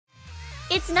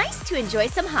It's nice to enjoy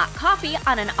some hot coffee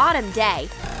on an autumn day.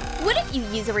 What if you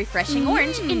use a refreshing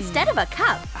orange instead of a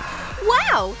cup?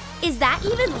 Wow! Is that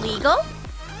even legal?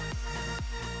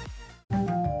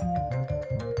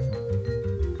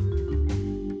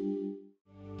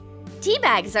 Tea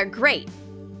bags are great,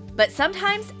 but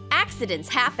sometimes accidents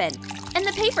happen, and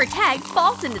the paper tag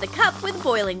falls into the cup with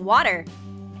boiling water.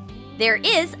 There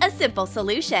is a simple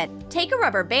solution. Take a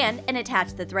rubber band and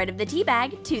attach the thread of the tea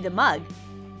bag to the mug.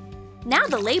 Now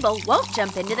the label won't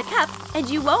jump into the cup, and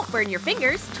you won't burn your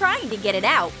fingers trying to get it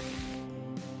out.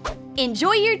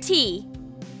 Enjoy your tea!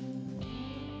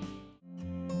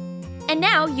 And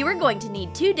now you are going to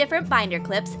need 2 different binder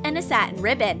clips and a satin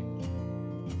ribbon.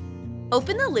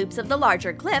 Open the loops of the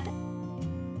larger clip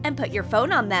and put your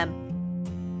phone on them.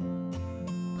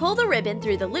 Pull the ribbon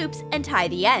through the loops and tie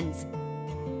the ends.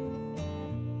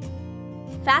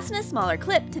 Fasten a smaller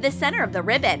clip to the center of the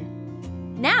ribbon.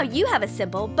 Now you have a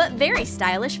simple but very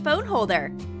stylish phone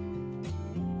holder.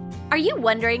 Are you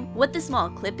wondering what the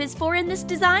small clip is for in this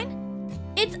design?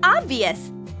 It's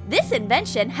obvious! This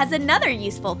invention has another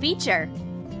useful feature.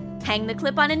 Hang the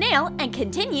clip on a nail and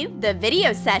continue the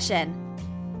video session.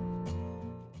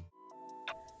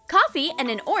 Coffee and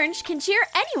an orange can cheer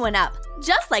anyone up,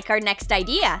 just like our next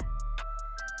idea.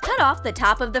 Cut off the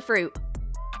top of the fruit.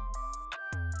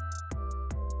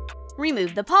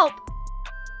 Remove the pulp.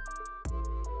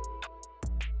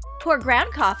 Pour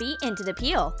ground coffee into the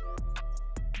peel.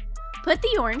 Put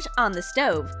the orange on the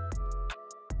stove.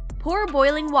 Pour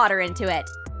boiling water into it.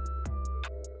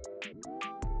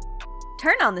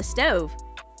 Turn on the stove.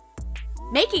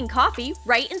 Making coffee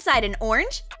right inside an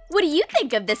orange? What do you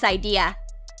think of this idea?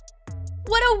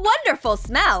 What a wonderful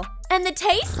smell! And the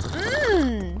taste?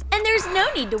 Mmm! And there's no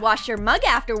need to wash your mug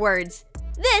afterwards.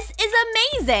 This is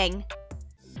amazing!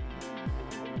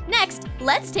 Next,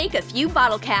 let's take a few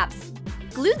bottle caps.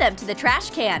 Glue them to the trash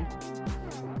can.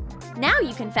 Now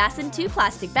you can fasten 2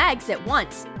 plastic bags at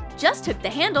once. Just hook the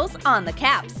handles on the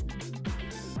caps.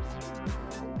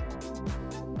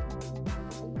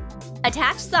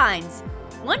 Attach signs.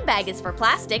 One bag is for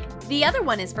plastic, the other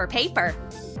one is for paper.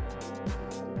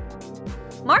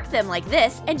 Mark them like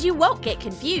this and you won't get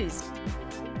confused.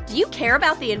 Do you care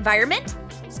about the environment?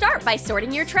 Start by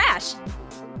sorting your trash.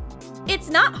 It's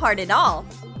not hard at all.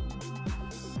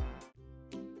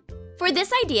 For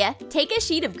this idea, take a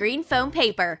sheet of green foam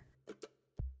paper.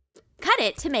 Cut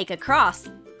it to make a cross.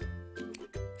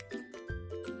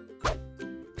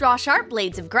 Draw sharp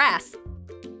blades of grass.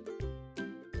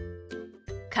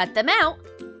 Cut them out.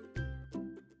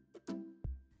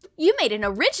 You made an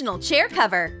original chair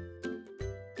cover.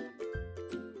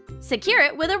 Secure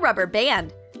it with a rubber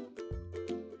band.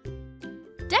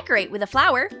 Decorate with a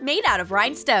flower made out of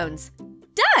rhinestones.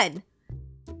 Done!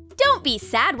 Don't be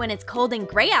sad when it's cold and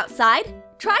gray outside.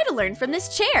 Try to learn from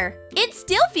this chair. It's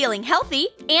still feeling healthy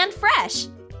and fresh.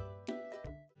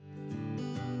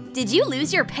 Did you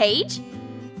lose your page?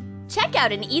 Check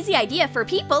out an easy idea for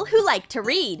people who like to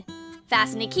read.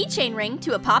 Fasten a keychain ring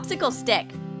to a popsicle stick.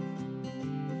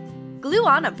 Glue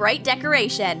on a bright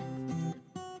decoration.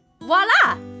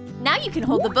 Voila! Now you can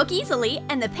hold the book easily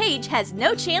and the page has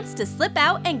no chance to slip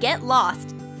out and get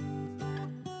lost.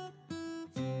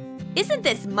 Isn't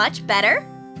this much better?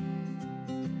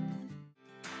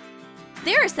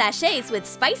 There are sachets with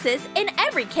spices in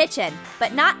every kitchen,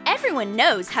 but not everyone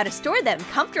knows how to store them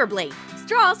comfortably.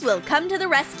 Straws will come to the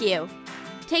rescue.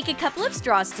 Take a couple of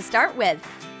straws to start with.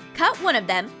 Cut one of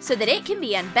them so that it can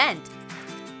be unbent.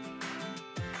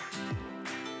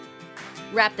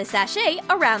 Wrap the sachet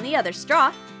around the other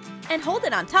straw and hold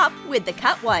it on top with the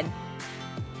cut one.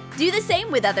 Do the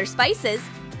same with other spices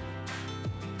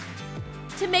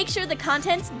to make sure the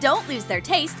contents don't lose their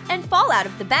taste and fall out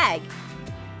of the bag.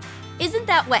 Isn't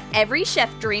that what every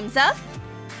chef dreams of?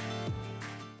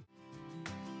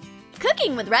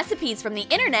 Cooking with recipes from the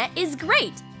internet is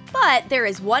great, but there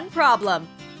is one problem,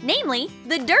 namely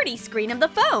the dirty screen of the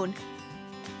phone.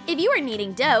 If you are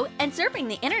kneading dough and surfing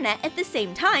the internet at the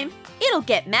same time, it'll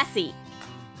get messy.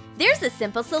 There's a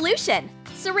simple solution: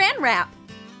 Saran wrap.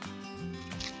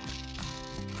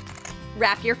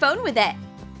 Wrap your phone with it.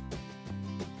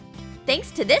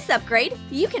 Thanks to this upgrade,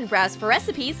 you can browse for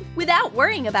recipes without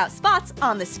worrying about spots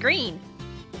on the screen.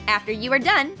 After you are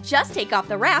done, just take off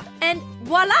the wrap and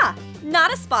voila!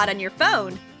 Not a spot on your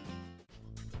phone.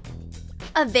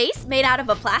 A vase made out of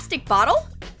a plastic bottle?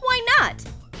 Why not?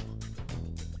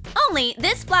 Only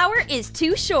this flower is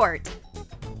too short.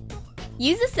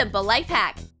 Use a simple life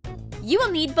hack. You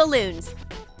will need balloons.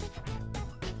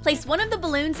 Place one of the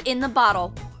balloons in the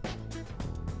bottle.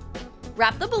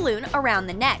 Wrap the balloon around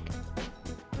the neck.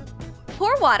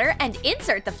 Pour water and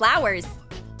insert the flowers.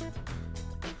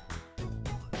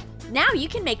 Now you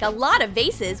can make a lot of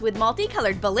vases with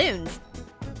multicolored balloons.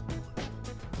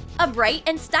 A bright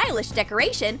and stylish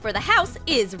decoration for the house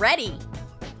is ready!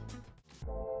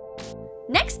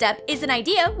 Next up is an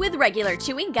idea with regular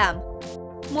chewing gum.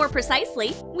 More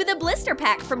precisely, with a blister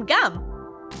pack from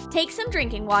gum. Take some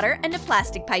drinking water and a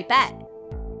plastic pipette.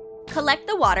 Collect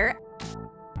the water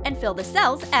and fill the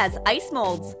cells as ice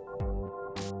molds.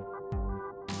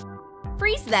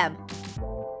 Freeze them.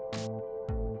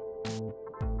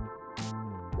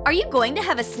 Are you going to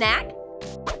have a snack?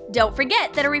 Don't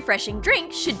forget that a refreshing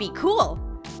drink should be cool.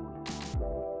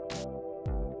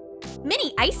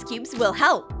 Mini ice cubes will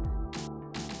help.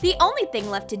 The only thing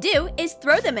left to do is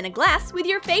throw them in a glass with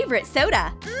your favorite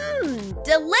soda. Mmm,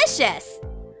 delicious!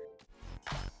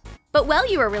 But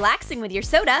while you were relaxing with your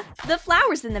soda, the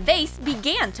flowers in the vase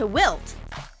began to wilt.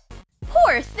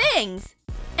 Poor things!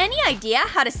 Any idea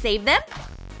how to save them?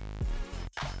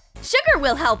 Sugar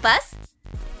will help us!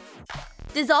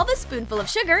 Dissolve a spoonful of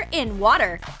sugar in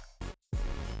water.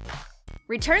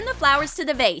 Return the flowers to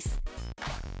the vase.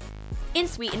 In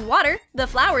sweetened water, the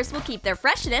flowers will keep their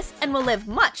freshness and will live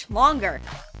much longer.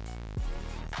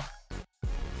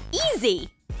 Easy!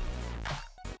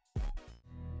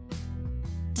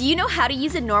 Do you know how to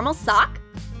use a normal sock?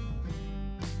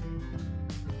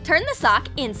 Turn the sock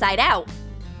inside out.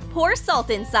 Pour salt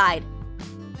inside.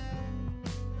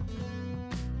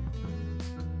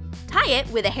 Tie it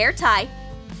with a hair tie.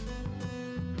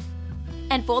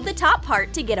 And fold the top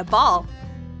part to get a ball.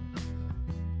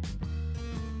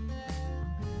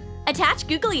 Attach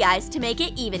googly eyes to make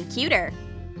it even cuter.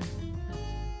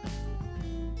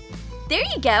 There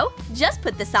you go! Just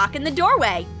put the sock in the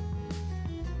doorway.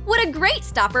 What a great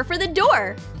stopper for the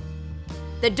door!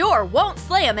 The door won't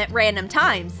slam at random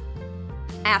times.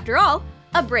 After all,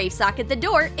 a brave sock at the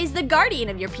door is the guardian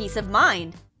of your peace of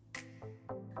mind.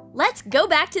 Let's go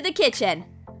back to the kitchen.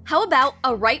 How about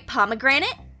a ripe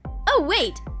pomegranate? Oh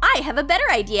wait, I have a better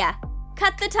idea.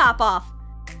 Cut the top off.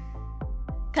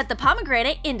 Cut the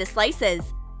pomegranate into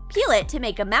slices. Peel it to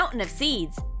make a mountain of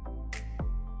seeds.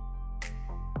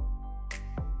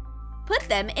 Put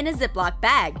them in a Ziploc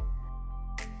bag.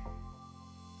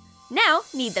 Now,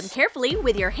 knead them carefully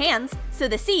with your hands so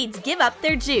the seeds give up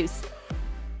their juice.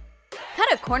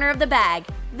 Cut a corner of the bag,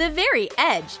 the very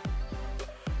edge.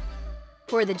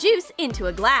 Pour the juice into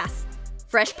a glass.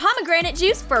 Fresh pomegranate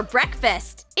juice for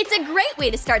breakfast! It's a great way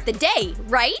to start the day,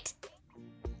 right?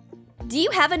 Do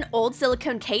you have an old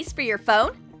silicone case for your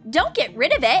phone? Don't get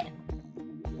rid of it!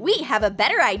 We have a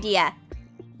better idea.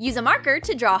 Use a marker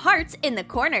to draw hearts in the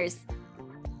corners.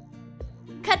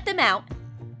 Cut them out.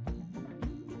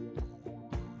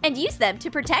 And use them to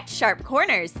protect sharp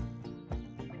corners.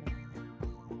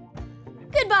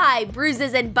 Goodbye,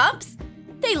 bruises and bumps!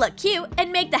 They look cute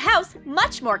and make the house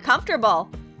much more comfortable.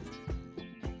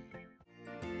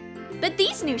 But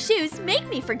these new shoes make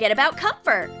me forget about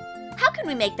comfort. How can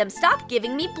we make them stop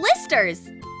giving me blisters?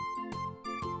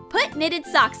 Put knitted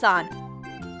socks on.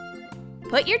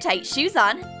 Put your tight shoes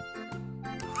on.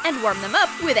 And warm them up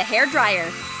with a hair dryer.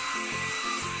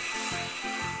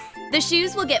 The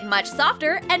shoes will get much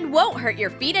softer and won't hurt your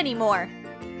feet anymore.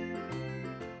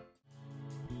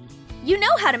 You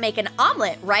know how to make an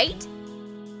omelet, right?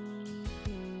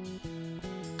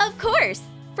 Of course!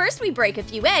 First we break a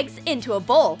few eggs into a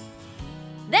bowl.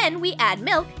 Then we add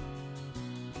milk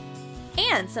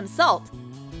and some salt.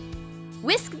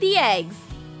 Whisk the eggs.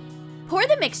 Pour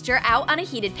the mixture out on a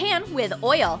heated pan with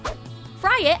oil.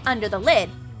 Fry it under the lid.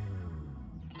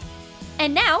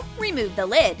 And now, remove the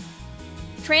lid.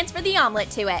 Transfer the omelet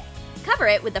to it. Cover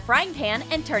it with the frying pan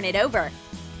and turn it over.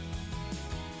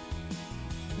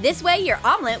 This way your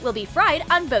omelet will be fried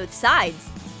on both sides.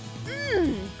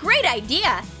 Mmm, great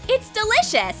idea! It's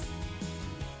delicious!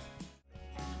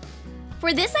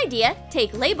 For this idea,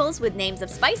 take labels with names of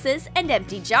spices and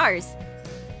empty jars.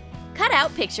 Cut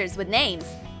out pictures with names.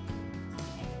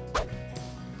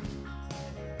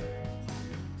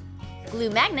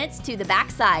 Glue magnets to the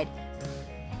backside.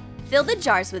 Fill the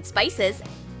jars with spices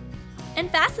and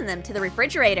fasten them to the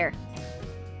refrigerator.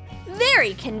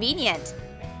 Very convenient!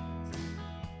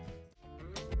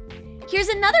 Here's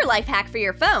another life hack for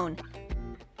your phone.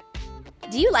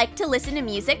 Do you like to listen to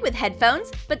music with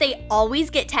headphones, but they always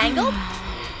get tangled?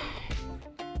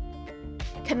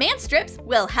 Command strips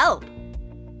will help.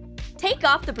 Take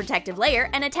off the protective layer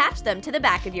and attach them to the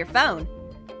back of your phone.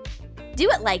 Do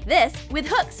it like this with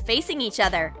hooks facing each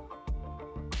other.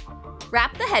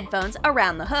 Wrap the headphones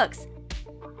around the hooks.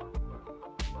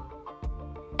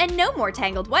 And no more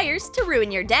tangled wires to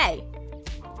ruin your day.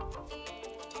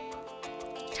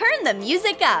 Turn the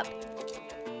music up.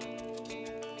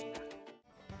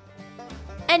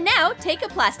 And now take a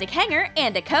plastic hanger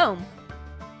and a comb.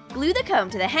 Glue the comb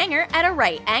to the hanger at a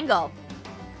right angle.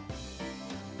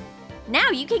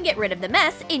 Now you can get rid of the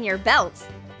mess in your belts.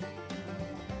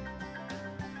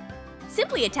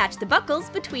 Simply attach the buckles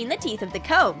between the teeth of the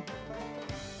comb.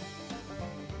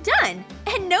 Done!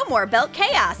 And no more belt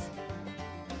chaos!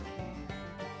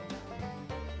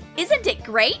 Isn't it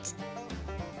great?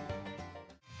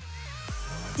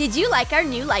 Did you like our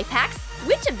new life hacks?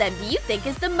 Which of them do you think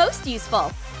is the most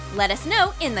useful? Let us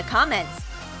know in the comments.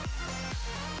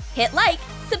 Hit like,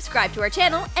 subscribe to our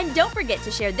channel, and don't forget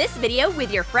to share this video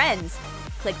with your friends.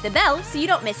 Click the bell so you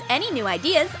don't miss any new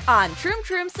ideas on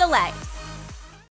Troom Select.